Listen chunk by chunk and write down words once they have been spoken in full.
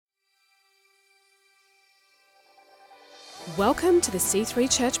Welcome to the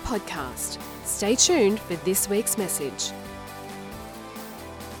C3 Church podcast. Stay tuned for this week's message.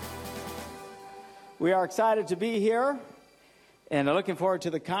 We are excited to be here and are looking forward to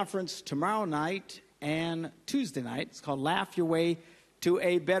the conference tomorrow night and Tuesday night. It's called Laugh Your Way to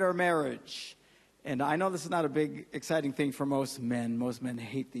a Better Marriage. And I know this is not a big, exciting thing for most men. Most men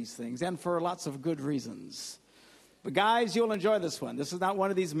hate these things, and for lots of good reasons. But guys, you'll enjoy this one. This is not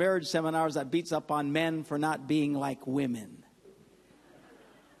one of these marriage seminars that beats up on men for not being like women.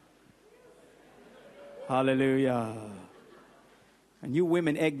 Hallelujah. And you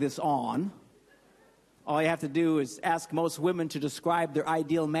women egg this on. All you have to do is ask most women to describe their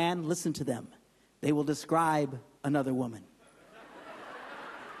ideal man. Listen to them. They will describe another woman.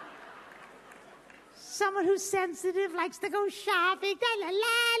 Someone who's sensitive, likes to go shopping, la, la,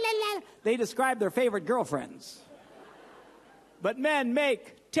 la, la. They describe their favorite girlfriends. But men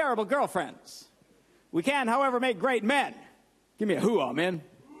make terrible girlfriends. We can, however, make great men. Give me a hoo-ah, men.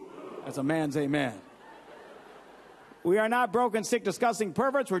 That's a man's amen. We are not broken, sick, disgusting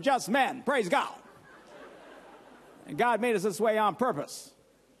perverts. We're just men. Praise God. And God made us this way on purpose.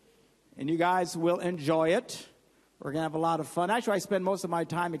 And you guys will enjoy it. We're going to have a lot of fun. Actually, I spend most of my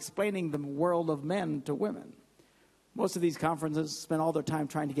time explaining the world of men to women. Most of these conferences spend all their time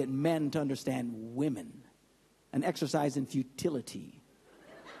trying to get men to understand women. An exercise in futility.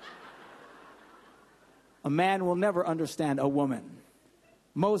 A man will never understand a woman.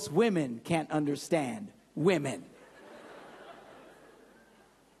 Most women can't understand women.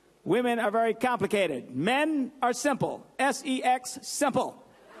 Women are very complicated. Men are simple. S-E-X, simple.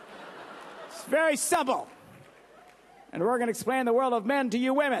 It's very simple. And we're going to explain the world of men to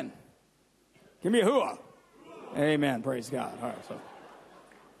you women. Give me a hooah. Amen. Praise God. All right, so.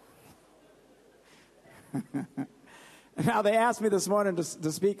 Now, they asked me this morning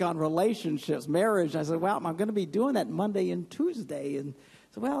to speak on relationships, marriage. I said, well, I'm going to be doing that Monday and Tuesday. And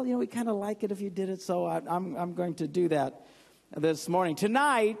so, well, we kind of like it if you did it, so I'm going to do that this morning.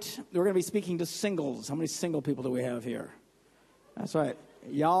 Tonight, we're going to be speaking to singles. How many single people do we have here? That's right.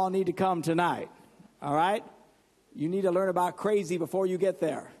 Y'all need to come tonight, all right? You need to learn about crazy before you get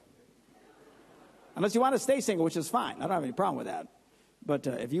there. Unless you want to stay single, which is fine. I don't have any problem with that. But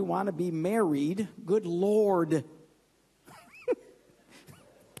if you want to be married, good Lord,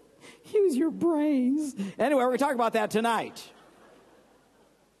 use your brains. Anyway, we're going to talk about that tonight.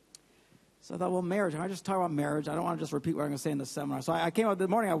 So I thought, well, marriage. I just talk about marriage. I don't want to just repeat what I'm going to say in the seminar. So I came up this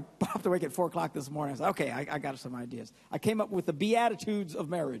morning. I popped awake at 4 o'clock this morning. I said, okay, I got some ideas. I came up with the Beatitudes of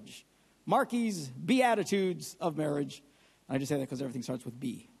marriage. Marky's Beatitudes of marriage. And I just say that because everything starts with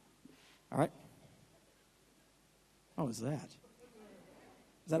B. All right? Oh, is that?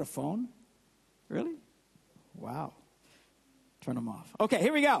 Is that a phone? Really? Wow. Turn them off. Okay,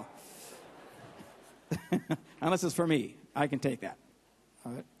 here we go. Unless it's for me. I can take that.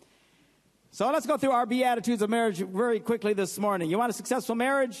 All right. So let's go through our Beatitudes of marriage very quickly this morning. You want a successful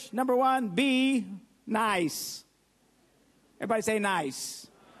marriage? Number 1, be nice. Everybody say nice.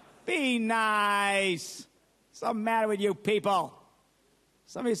 Be nice. Something matter with you people.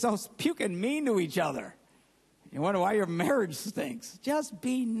 Some of you so puking mean to each other. You wonder why your marriage stinks. Just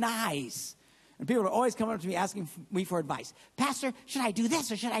be nice. And people are always coming up to me asking me for advice. Pastor, should I do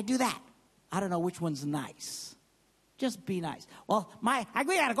this or should I do that? I don't know which one's nice. Just be nice. Well,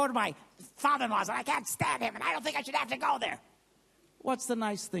 we got to go to my father-in-law's and I can't stand him and I don't think I should have to go there. What's the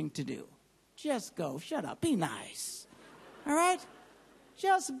nice thing to do? Just go. Shut up. Be nice. All right?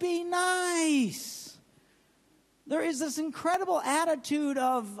 Just be nice. There is this incredible attitude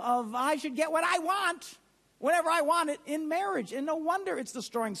of I should get what I want whenever I want it in marriage. And no wonder it's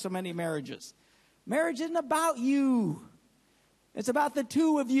destroying so many marriages. Marriage isn't about you. It's about the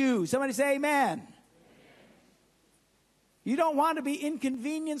two of you. Somebody say amen. You don't want to be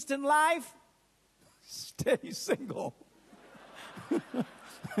inconvenienced in life? Stay single.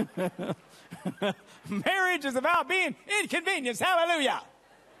 Marriage is about being inconvenienced. Hallelujah.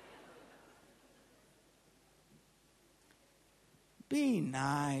 Be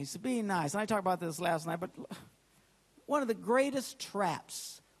nice. Be nice. And I talked about this last night, but one of the greatest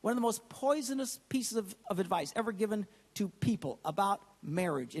traps, one of the most poisonous pieces of advice ever given to people about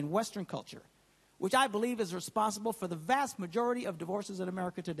marriage in Western culture, which I believe is responsible for the vast majority of divorces in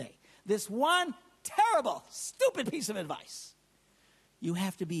America today. This one terrible, stupid piece of advice. You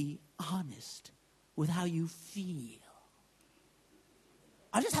have to be honest with how you feel.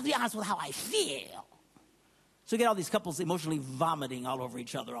 I just have to be honest with how I feel. So you get all these couples emotionally vomiting all over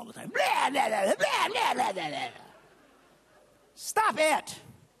each other all the time. Blah, blah, blah, blah, blah, blah, blah. Stop it.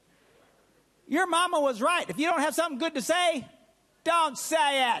 Your mama was right. If you don't have something good to say, don't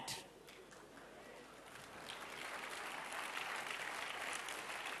say it.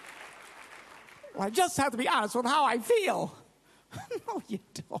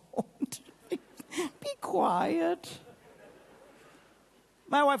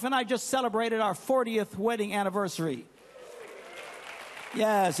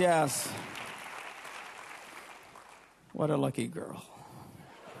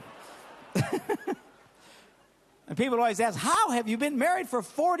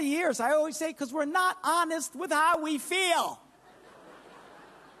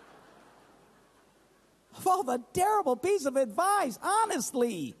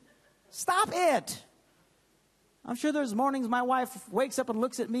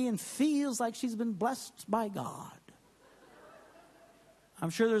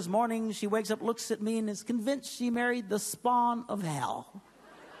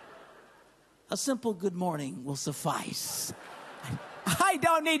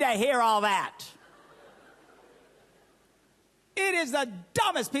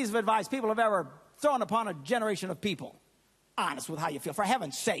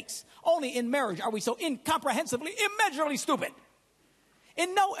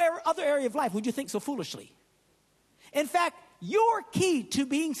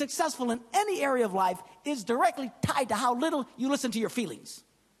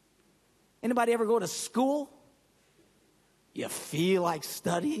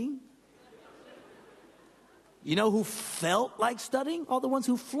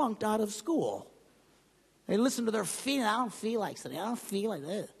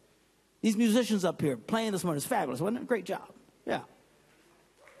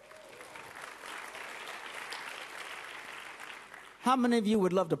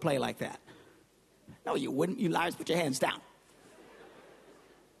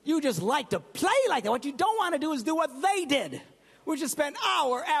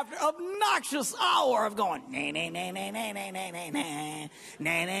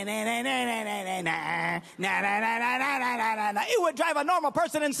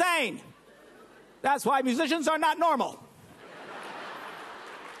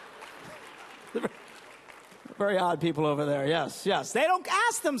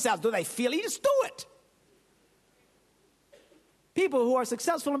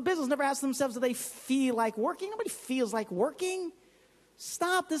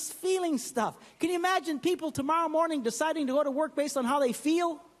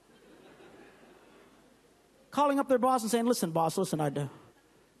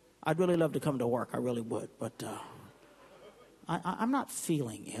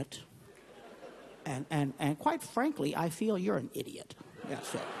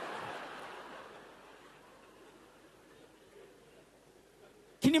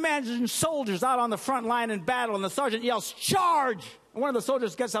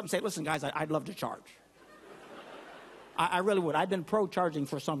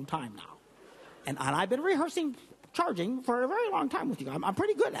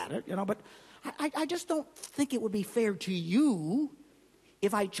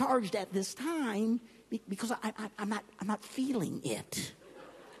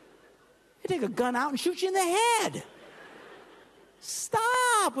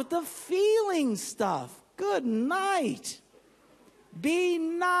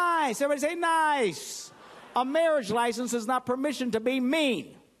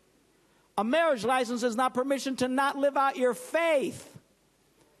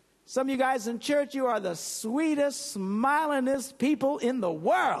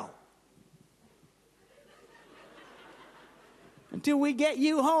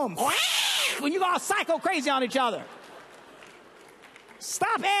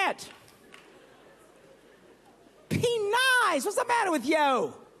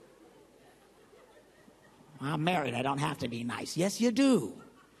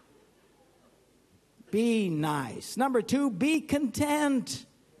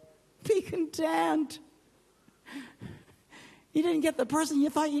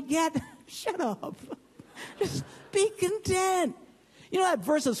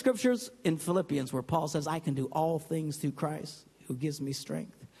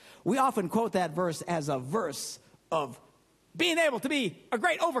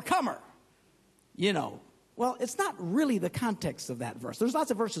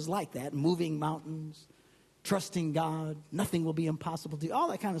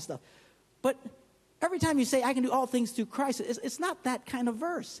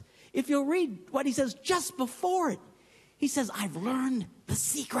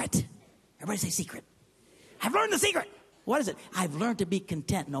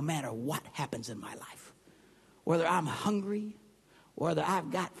 whether I've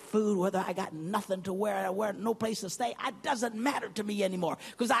got food, whether I got nothing to wear, no place to stay, it doesn't matter to me anymore,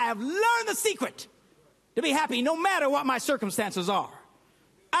 because I have learned the secret to be happy no matter what my circumstances are.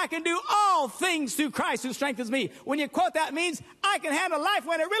 I can do all things through Christ who strengthens me. When you quote that, means I can handle life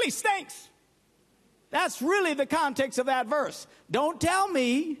when it really stinks. That's really the context of that verse. Don't tell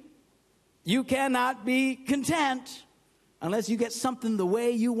me you cannot be content unless you get something the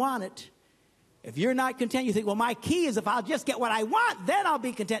way you want it. If you're not content, you think, well, my key is if I'll just get what I want, then I'll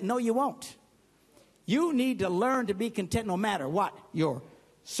be content. No, you won't. You need to learn to be content no matter what your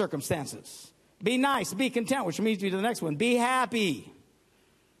circumstances. Be nice, be content, which leads you to the next one. Be happy.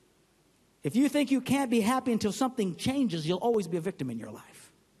 If you think you can't be happy until something changes, you'll always be a victim in your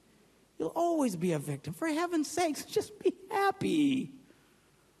life. You'll always be a victim. For heaven's sakes, just be happy.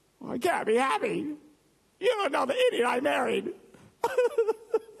 Well, I can't be happy. You don't know the idiot I married.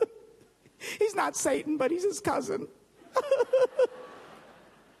 He's not Satan, but he's his cousin.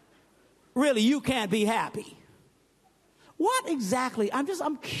 Really, you can't be happy. What exactly?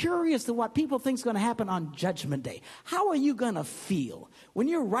 I'm curious to what people think is going to happen on Judgment Day. How are you going to feel when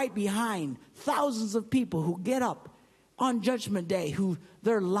you're right behind thousands of people who get up on Judgment Day, who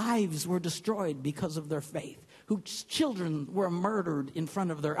their lives were destroyed because of their faith, whose children were murdered in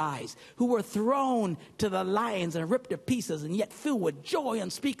front of their eyes, who were thrown to the lions and ripped to pieces, and yet filled with joy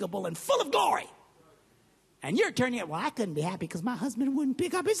unspeakable and full of glory? And you're turning it, well, I couldn't be happy because my husband wouldn't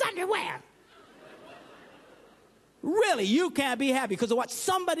pick up his underwear. Really, you can't be happy because of what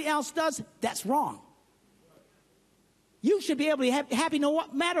somebody else does. That's wrong. You should be able to be happy no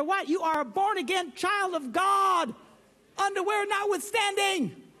matter what. You are a born-again child of God, underwear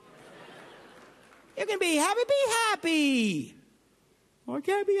notwithstanding. You can be happy. Oh, I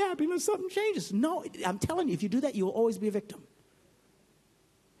can't be happy unless something changes. No, I'm telling you, if you do that, you will always be a victim.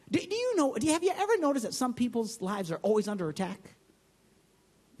 Have you ever noticed that some people's lives are always under attack?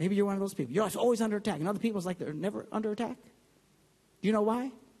 Maybe you're one of those people. You're always under attack. And other people's like they're never under attack. Do you know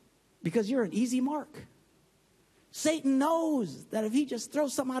why? Because you're an easy mark. Satan knows that if he just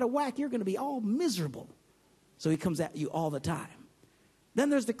throws something out of whack, you're going to be all miserable. So he comes at you all the time.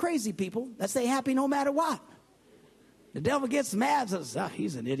 Then there's the crazy people that stay happy no matter what. The devil gets mad and says,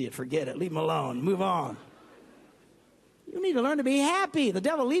 he's an idiot, forget it, leave him alone, move on. You need to learn to be happy. The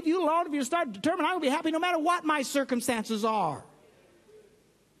devil will leave you alone if you start determining I'm going to be happy no matter what my circumstances are.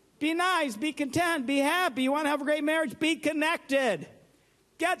 Be nice, be content, be happy. You want to have a great marriage? Be connected.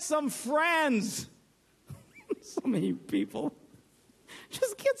 Get some friends. So many people.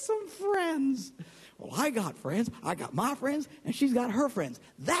 Just get some friends. Well, I got friends. I got my friends, and she's got her friends.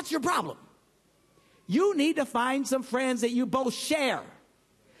 That's your problem. You need to find some friends that you both share.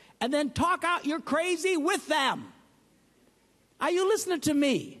 And then talk out your crazy with them. Are you listening to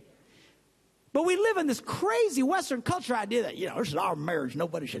me? But we live in this crazy Western culture idea that, this is our marriage.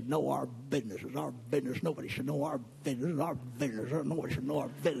 Nobody should know our business. It's our business. Nobody should know our business. It's our business. Nobody should know our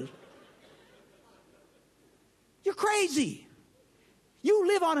business. You're crazy. You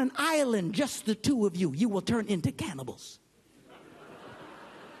live on an island, just the two of you. You will turn into cannibals.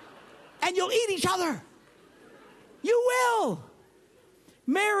 And you'll eat each other. You will.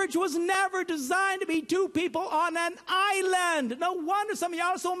 Marriage was never designed to be two people on an island. No wonder some of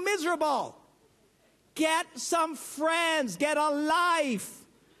y'all are so miserable. Get some friends. Get a life.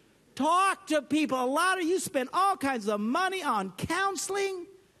 Talk to people. A lot of you spend all kinds of money on counseling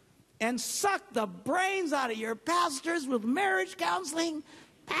and suck the brains out of your pastors with marriage counseling.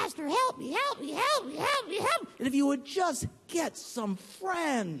 Pastor, help me, help me, help me, help me, help me. And if you would just get some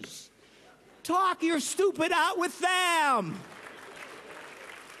friends, talk your stupid out with them.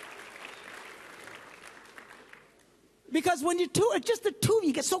 Because when just the two of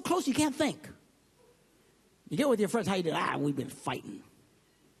you get so close you can't think. You get with your friends, how you doing? We've been fighting.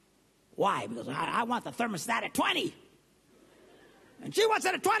 Why? Because I want the thermostat at 20. And she wants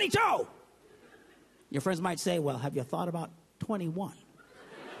it at 22. Your friends might say, well, have you thought about 21?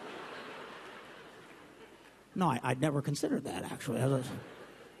 No, I'd never considered that, actually.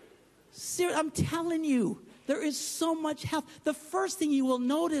 I'm telling you, there is so much health. The first thing you will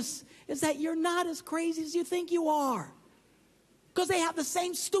notice is that you're not as crazy as you think you are. Because they have the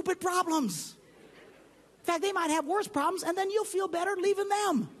same stupid problems. In fact, they might have worse problems, and then you'll feel better leaving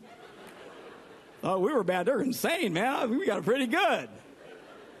them. Oh, we were bad. They're insane, man. We got it pretty good.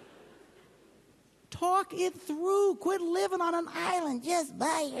 Talk it through. Quit living on an island just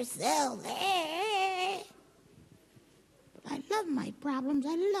by yourself. I love my problems.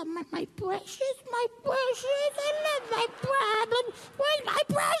 I love my precious, my precious. I love my problems. Where's my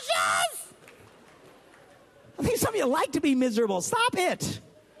precious? I think some of you like to be miserable. Stop it.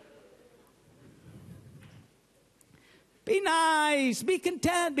 Be nice, be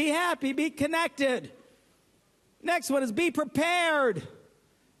content, be happy, be connected. Next one is be prepared.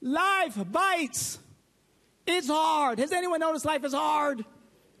 Life bites. It's hard. Has anyone noticed life is hard?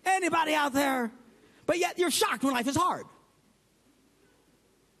 Anybody out there? But yet you're shocked when life is hard.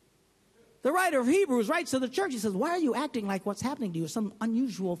 The writer of Hebrews writes to the church, he says, why are you acting like what's happening to you is some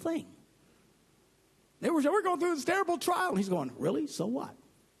unusual thing? We're going through this terrible trial. And he's going, really? So what?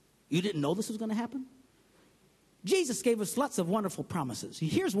 You didn't know this was going to happen? Jesus gave us lots of wonderful promises.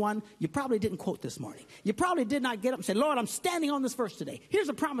 Here's one you probably didn't quote this morning. You probably did not get up and say, Lord, I'm standing on this verse today. Here's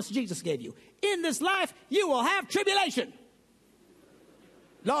a promise Jesus gave you. In this life, you will have tribulation.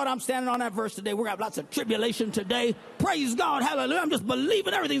 Lord, I'm standing on that verse today. We're going to have lots of tribulation today. Praise God. Hallelujah. I'm just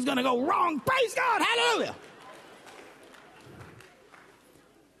believing everything's going to go wrong. Praise God. Hallelujah.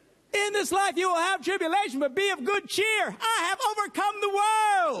 In this life, you will have tribulation, but be of good cheer. I have overcome the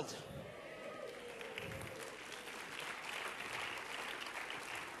world.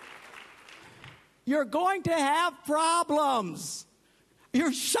 You're going to have problems.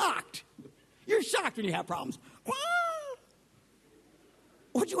 You're shocked. You're shocked when you have problems.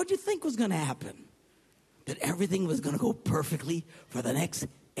 What'd you think was going to happen? That everything was going to go perfectly for the next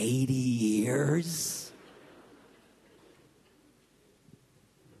 80 years?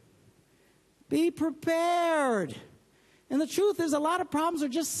 Be prepared. And the truth is, a lot of problems are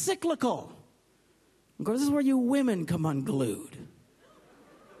just cyclical. Of course, this is where you women come unglued.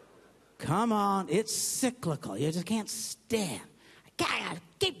 Come on, it's cyclical. You just can't stand. I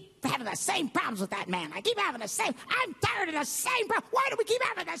keep having the same problems with that man. I keep having the same. I'm tired of the same problems. Why do we keep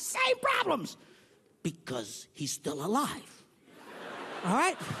having the same problems? Because he's still alive. All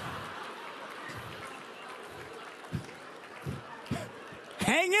right?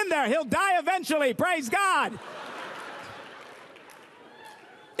 Hang in there. He'll die eventually. Praise God.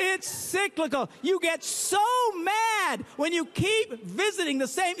 It's cyclical. You get so mad when you keep visiting the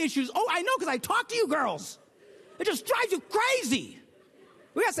same issues. Oh, I know, because I talk to you girls. It just drives you crazy.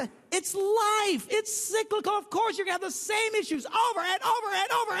 We got to say, it's life. It's cyclical. Of course, you're going to have the same issues over and over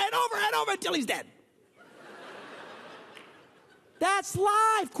and over and over and over until he's dead. That's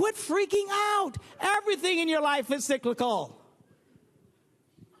life. Quit freaking out. Everything in your life is cyclical.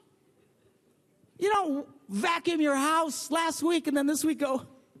 You don't vacuum your house last week and then this week go,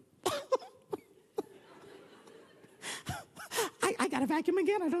 I got to vacuum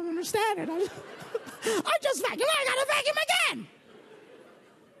again. I don't understand it. I just vacuumed. I got to vacuum again.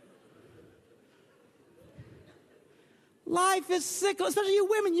 Life is cyclical, especially you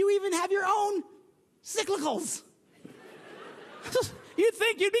women. You even have your own cyclicals. You'd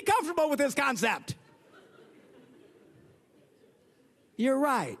think you'd be comfortable with this concept. You're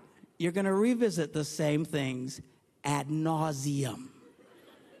right. You're going to revisit the same things ad nauseum.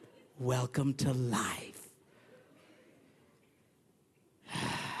 Welcome to life.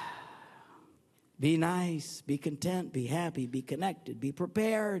 Be nice, be content, be happy, be connected, be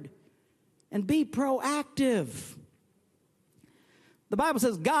prepared, and be proactive. The Bible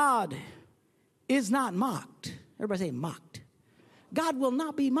says God is not mocked. Everybody say mocked. God will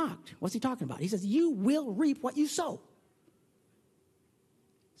not be mocked. What's he talking about? He says, you will reap what you sow.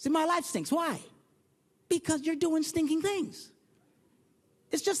 See, my life stinks. Why? Because you're doing stinking things.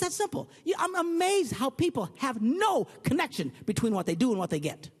 It's just that simple. I'm amazed how people have no connection between what they do and what they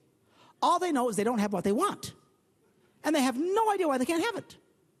get. All they know is they don't have what they want. And they have no idea why they can't have it.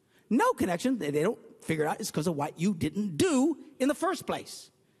 No connection. They don't figure it out. It's because of what you didn't do in the first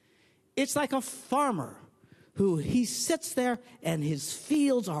place. It's like a farmer who he sits there and his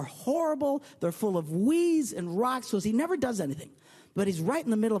fields are horrible. They're full of weeds and rocks because he never does anything. But he's right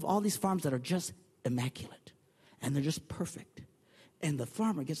in the middle of all these farms that are just immaculate. And they're just perfect. And the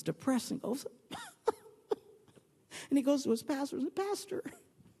farmer gets depressed and goes, and he goes to his pastor and says, Pastor,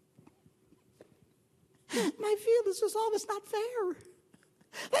 my field is just all this not fair.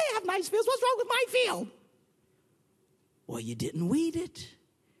 They have nice fields. What's wrong with my field? Well, you didn't weed it.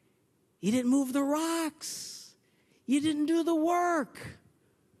 You didn't move the rocks. You didn't do the work.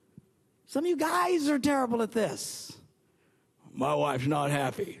 Some of you guys are terrible at this. My wife's not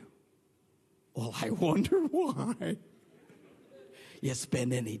happy. Well, I wonder why. You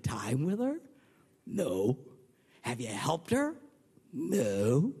spend any time with her? No. Have you helped her?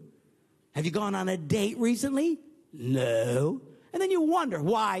 No. Have you gone on a date recently? No. And then you wonder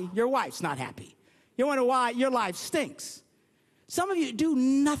why your wife's not happy. You wonder why your life stinks. Some of you do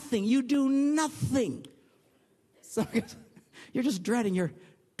nothing. You do nothing. So you're just dreading. You're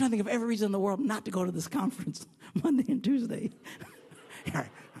trying to think of every reason in the world not to go to this conference Monday and Tuesday. I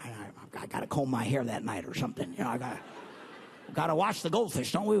got to comb my hair that night or something. You know, I got to wash the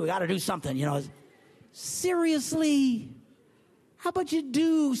goldfish, don't we? We got to do something, you know. Seriously? How about you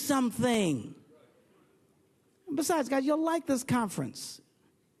do something? And besides, guys, you'll like this conference.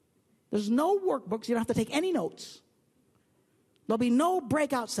 There's no workbooks. You don't have to take any notes. There'll be no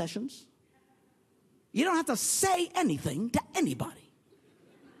breakout sessions. You don't have to say anything to anybody.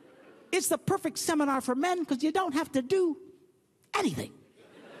 It's the perfect seminar for men because you don't have to do anything.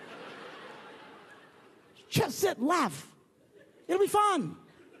 Just sit and laugh. It'll be fun.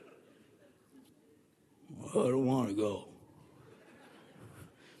 I don't want to go.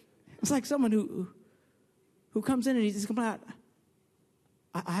 It's like someone who comes in and he's complaining,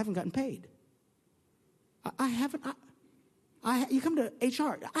 I haven't gotten paid. I haven't. You come to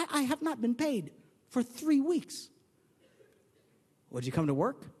HR. I have not been paid for 3 weeks. Well, did you come to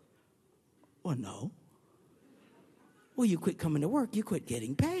work? Well, no. Well, you quit coming to work. You quit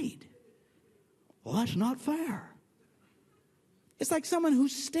getting paid. Well, that's not fair. It's like someone who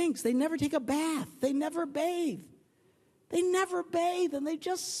stinks. They never take a bath. They never bathe. They never bathe, and they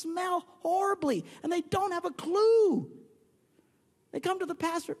just smell horribly, and they don't have a clue. They come to the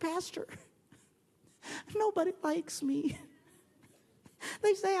pastor, nobody likes me.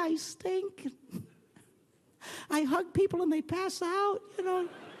 They say I stink. I hug people and they pass out, you know.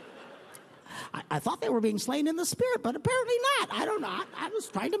 I thought they were being slain in the spirit, but apparently not. I don't know. I was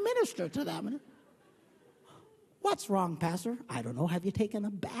trying to minister to them. What's wrong, Pastor? I don't know. Have you taken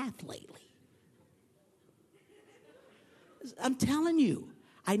a bath lately? I'm telling you.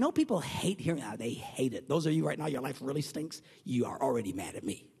 I know people hate hearing that. They hate it. Those of you right now, your life really stinks. You are already mad at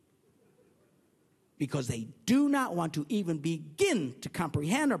me. Because they do not want to even begin to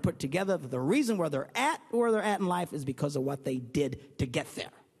comprehend or put together that the reason where they're at in life is because of what they did to get there.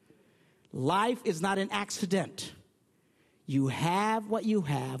 Life is not an accident. You have what you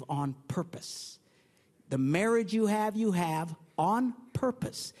have on purpose. The marriage you have on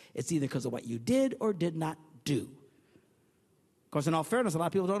purpose. It's either because of what you did or did not do. Of course, in all fairness, a lot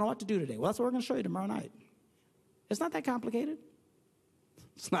of people don't know what to do today. Well, that's what we're going to show you tomorrow night. It's not that complicated.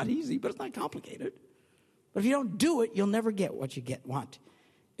 It's not easy, but it's not complicated. But if you don't do it, you'll never get what you want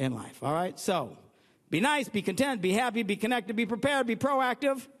in life. All right? So, be nice, be content, be happy, be connected, be prepared, be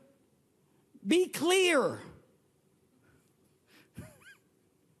proactive. Be clear.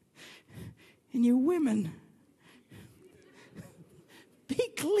 And you women, be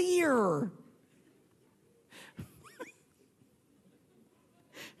clear.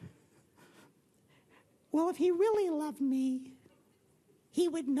 Well, if he really loved me, he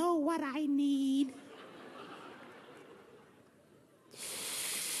would know what I need.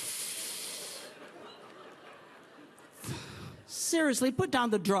 Seriously, put down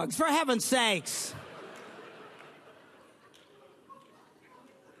the drugs, for heaven's sakes.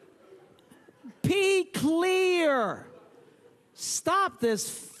 Be clear. Stop this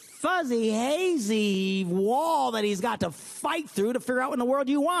fuzzy, hazy wall that he's got to fight through to figure out what in the world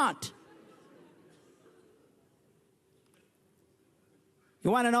you want. You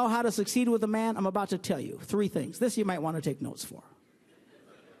want to know how to succeed with a man? I'm about to tell you 3 things. This you might want to take notes for.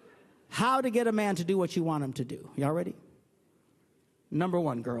 How to get a man to do what you want him to do. Y'all ready? Number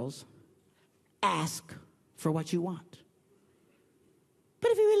 1, girls, ask for what you want.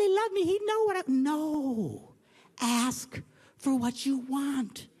 But if he really loved me, he'd know what I... No. Ask for what you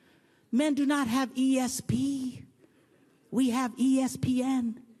want. Men do not have ESP. We have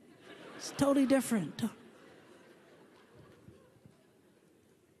ESPN. It's totally different.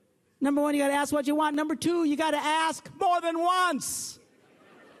 Number 1, you got to ask what you want. Number 2, you got to ask more than once.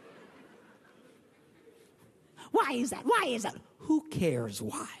 Why is that? Why is that? Who cares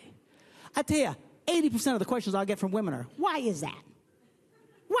why? I tell you, 80% of the questions I'll get from women are, Why is that?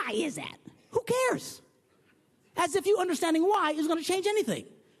 Why is that? who cares? As if you understanding why is going to change anything.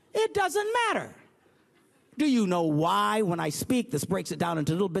 It doesn't matter. Do you know why when I speak, this breaks it down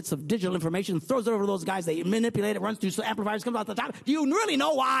into little bits of digital information, throws it over to those guys, they manipulate it, runs through amplifiers, comes out the top. Do you really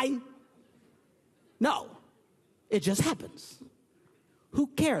know why? No. It just happens. Who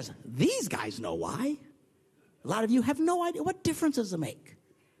cares? These guys know why. A lot of you have no idea. What difference does it make?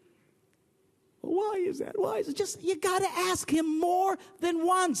 Why is that? Why is it? Just, you got to ask him more than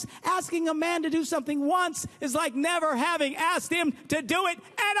once. Asking a man to do something once is like never having asked him to do it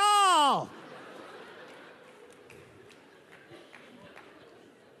at all.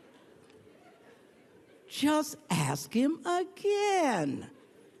 Just ask him again.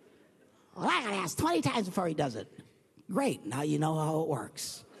 Well, I got to ask 20 times before he does it. Great, now you know how it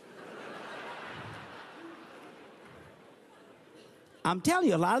works. I'm telling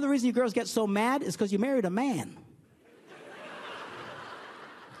you, a lot of the reason you girls get so mad is because you married a man.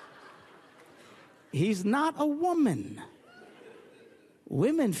 He's not a woman.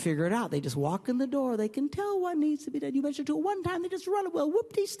 Women figure it out. They just walk in the door. They can tell what needs to be done. You mentioned to it one time, they just run it. Well,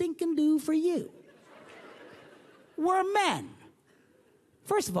 whoop-de-stinkin' do for you. We're men.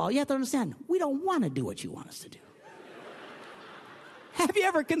 First of all, you have to understand, we don't want to do what you want us to do. Have you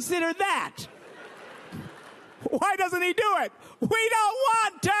ever considered that? Why doesn't he do it? We don't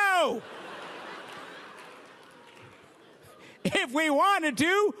want to. If we wanted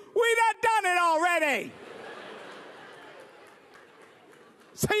to, we'd have done it already.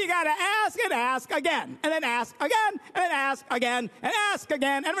 So you got to ask and ask again, and then ask again, and then ask again, and ask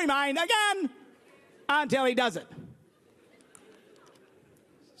again, and remind again until he does it.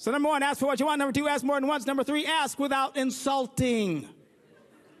 So number one, ask for what you want. Number two, ask more than once. Number three, ask without insulting.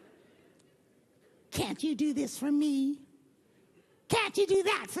 Can't you do this for me? Can't you do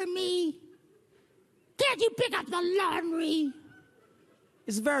that for me? Can't you pick up the laundry?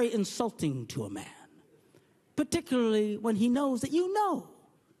 It's very insulting to a man, particularly when he knows that you know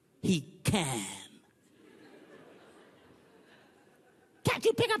he can. Can't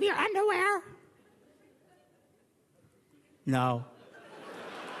you pick up your underwear? No.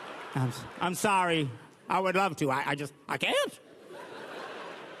 I'm sorry. I would love to. I can't.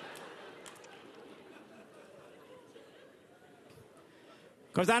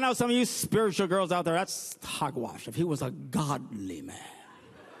 Because I know some of you spiritual girls out there, that's hogwash. If he was a godly man,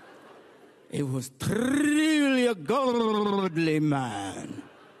 it was truly a godly man,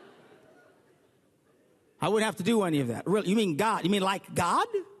 I wouldn't have to do any of that. Really? You mean God? You mean like God?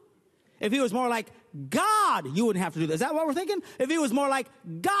 If he was more like God, you wouldn't have to do that. Is that what we're thinking? If he was more like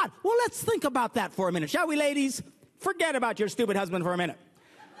God. Well, let's think about that for a minute, shall we, ladies? Forget about your stupid husband for a minute.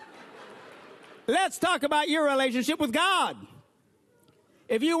 Let's talk about your relationship with God.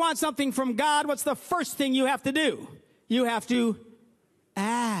 If you want something from God, what's the first thing you have to do? You have to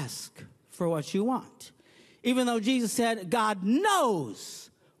ask for what you want. Even though Jesus said God knows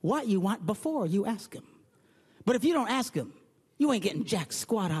what you want before you ask him. But if you don't ask him, you ain't getting jack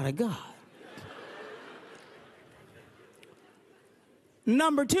squat out of God.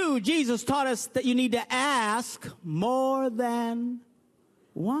 Number two, Jesus taught us that you need to ask more than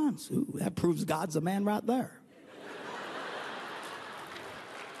once. Ooh, that proves God's a man right there.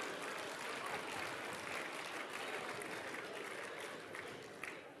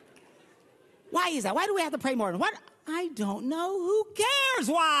 Why is that? Why do we have to pray more than what? I don't know. Who cares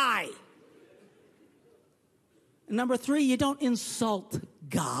why? Number three, you don't insult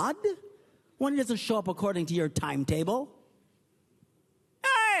God when he doesn't show up according to your timetable.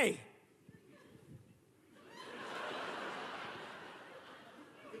 Hey!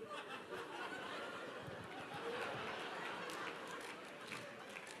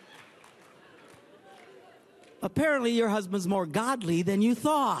 Apparently your husband's more godly than you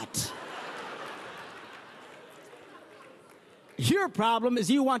thought. Your problem is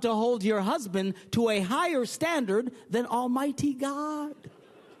you want to hold your husband to a higher standard than Almighty God.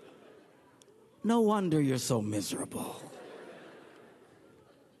 No wonder you're so miserable.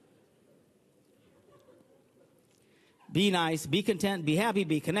 Be nice, be content, be happy,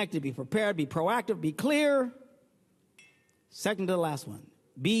 be connected, be prepared, be proactive, be clear. Second to the last one,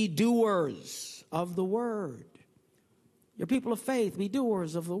 be doers of the word. You're people of faith, be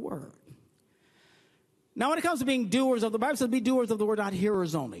doers of the word. Now, when it comes to being doers of the Bible, says be doers of the word, not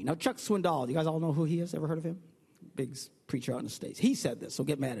hearers only. Now, Chuck Swindoll, you guys all know who he is? Ever heard of him? Big preacher out in the States. He said this, so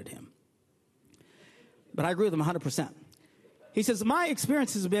get mad at him. But I agree with him 100%. He says, my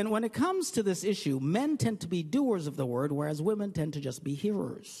experience has been when it comes to this issue, men tend to be doers of the word, whereas women tend to just be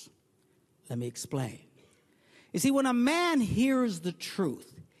hearers. Let me explain. You see, when a man hears the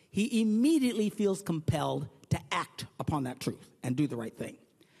truth, he immediately feels compelled to act upon that truth and do the right thing.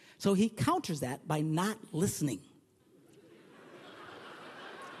 So he counters that by not listening.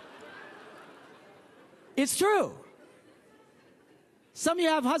 It's true. Some of you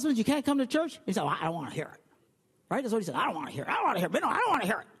have husbands, you can't come to church. You say, well, I don't want to hear it. Right? That's what he said. I don't want to hear it. I don't want to hear it. But no, I don't want to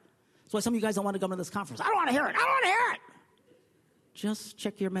hear it. That's why some of you guys don't want to come to this conference. I don't want to hear it. I don't want to hear it. Just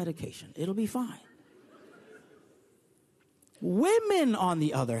check your medication. It'll be fine. Women, on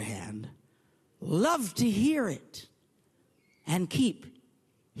the other hand, love to hear it and keep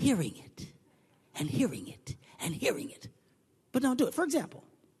hearing it and hearing it and hearing it, but don't do it. For example,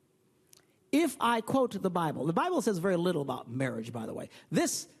 if I quote the Bible says very little about marriage, by the way.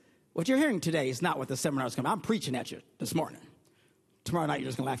 What you're hearing today is not what the seminar is coming. I'm preaching at you this morning. Tomorrow night, you're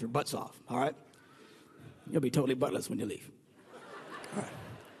just going to laugh your butts off, all right? You'll be totally buttless when you leave. All right.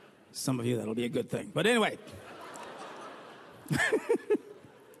 Some of you, that'll be a good thing. But anyway.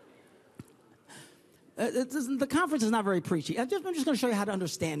 The conference is not very preachy. I'm just going to show you how to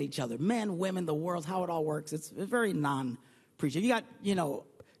understand each other. Men, women, the world, how it all works. It's very non-preachy. preach. If you got,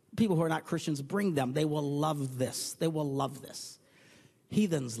 people who are not Christians, bring them. They will love this. They will love this.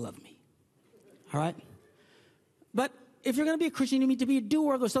 Heathens love me. All right? But if you're going to be a Christian, you need to be a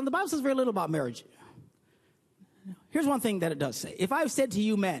doer of those things. The Bible says very little about marriage. Here's one thing that it does say. If I've said to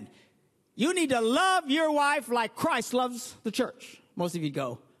you men, you need to love your wife like Christ loves the church. Most of you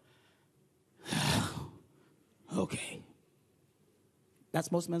go, okay.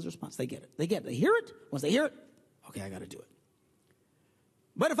 That's most men's response. They get it. They get it. They hear it. Once they hear it, okay, I got to do it.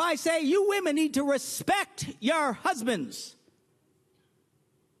 But if I say you women need to respect your husbands,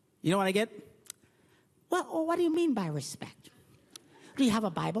 you know what I get? Well, what do you mean by respect? Do you have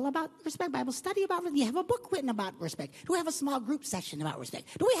a Bible about respect, Bible study about respect? Do you have a book written about respect? Do we have a small group session about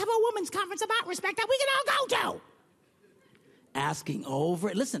respect? Do we have a women's conference about respect that we can all go to?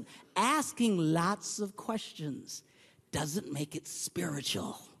 Asking lots of questions doesn't make it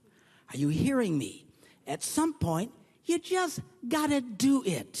spiritual. Are you hearing me? At some point, you just got to do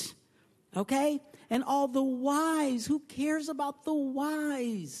it. Okay? And all the whys, who cares about the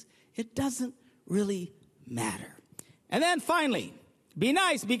whys? It doesn't really matter. And then finally, be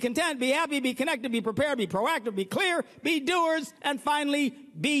nice, be content, be happy, be connected, be prepared, be proactive, be clear, be doers, and finally,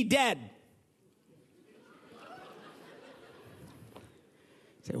 be dead.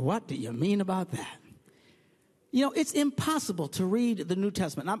 Say, what do you mean about that? It's impossible to read the New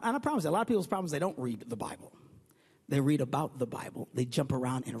Testament. And I promise you, a lot of people's problems, they don't read the Bible. They read about the Bible. They jump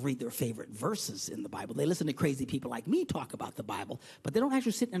around and read their favorite verses in the Bible. They listen to crazy people like me talk about the Bible, but they don't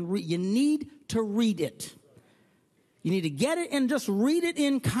actually sit and read. You need to read it. You need to get it and just read it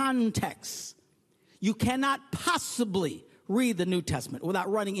in context. You cannot possibly read the New Testament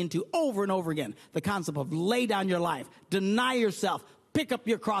without running into over and over again the concept of lay down your life, deny yourself, pick up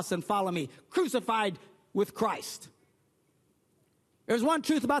your cross and follow me, crucified with Christ. There's one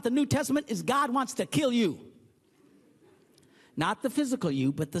truth about the New Testament is God wants to kill you. Not the physical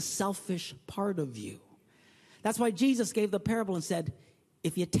you, but the selfish part of you. That's why Jesus gave the parable and said,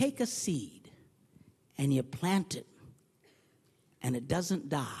 if you take a seed and you plant it and it doesn't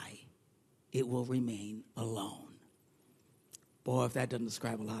die, it will remain alone. Boy, if that doesn't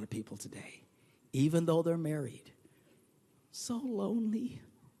describe a lot of people today, even though they're married. So lonely.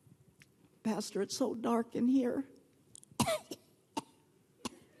 Pastor, it's so dark in here.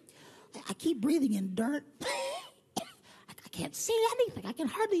 I keep breathing in dirt. I can't see anything. I can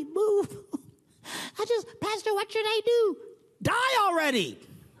hardly move. Pastor, what should I do? Die already.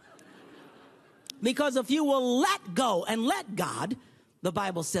 Because if you will let go and let God, the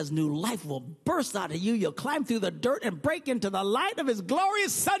Bible says new life will burst out of you. You'll climb through the dirt and break into the light of his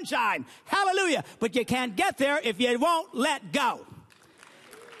glorious sunshine. Hallelujah. But you can't get there if you won't let go.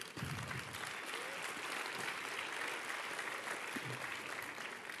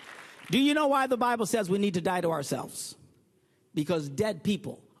 Do you know why the Bible says we need to die to ourselves? Because dead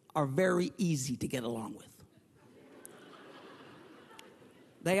people are very easy to get along with.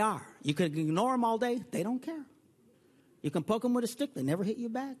 They are. You can ignore them all day. They don't care. You can poke them with a stick. They never hit you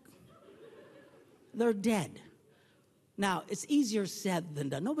back. They're dead. Now, it's easier said than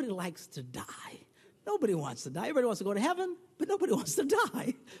done. Nobody likes to die. Nobody wants to die. Everybody wants to go to heaven, but nobody wants to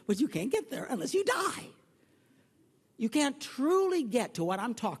die. But you can't get there unless you die. You can't truly get to what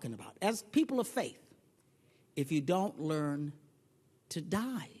I'm talking about as people of faith if you don't learn to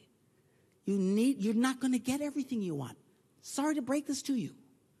die. You're not going to get everything you want. Sorry to break this to you.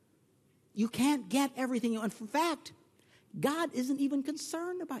 You can't get everything you want. In fact, God isn't even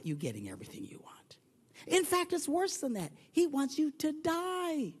concerned about you getting everything you want. In fact, it's worse than that. He wants you to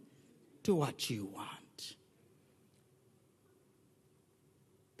die to what you want.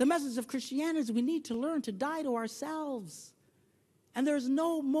 The message of Christianity is we need to learn to die to ourselves. And there's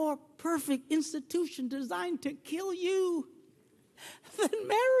no more perfect institution designed to kill you than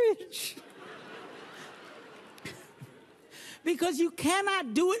marriage. Because you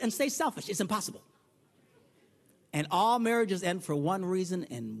cannot do it and stay selfish. It's impossible. And all marriages end for one reason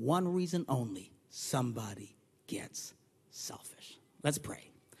and one reason only. Somebody gets selfish. Let's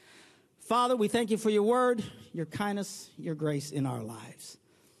pray. Father, we thank you for your word, your kindness, your grace in our lives.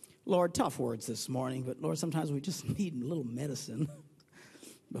 Lord, tough words this morning, but Lord, sometimes we just need a little medicine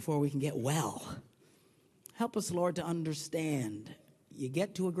before we can get well. Help us, Lord, to understand you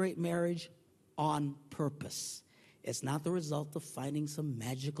get to a great marriage on purpose. It's not the result of finding some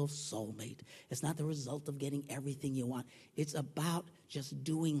magical soulmate. It's not the result of getting everything you want. It's about just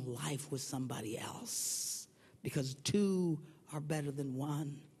doing life with somebody else because two are better than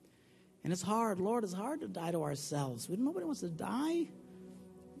one. And it's hard, Lord, it's hard to die to ourselves. Nobody wants to die.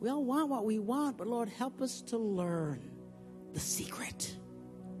 We all want what we want, but Lord, help us to learn the secret,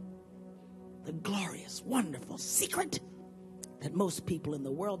 the glorious, wonderful secret that most people in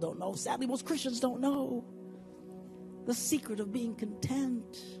the world don't know. Sadly, most Christians don't know. The secret of being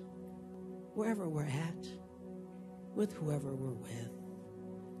content wherever we're at, with whoever we're with.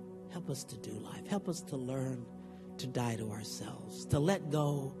 Help us to do life. Help us to learn to die to ourselves, to let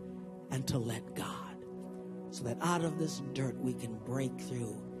go and to let God, so that out of this dirt we can break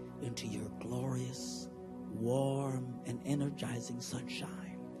through into your glorious, warm, and energizing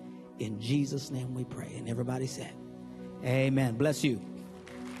sunshine. In Jesus' name we pray. And everybody said, amen. Bless you.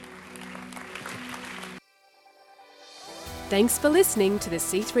 Thanks for listening to the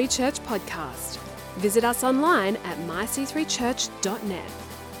C3 Church podcast. Visit us online at myc3church.net.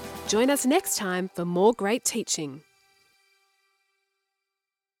 Join us next time for more great teaching.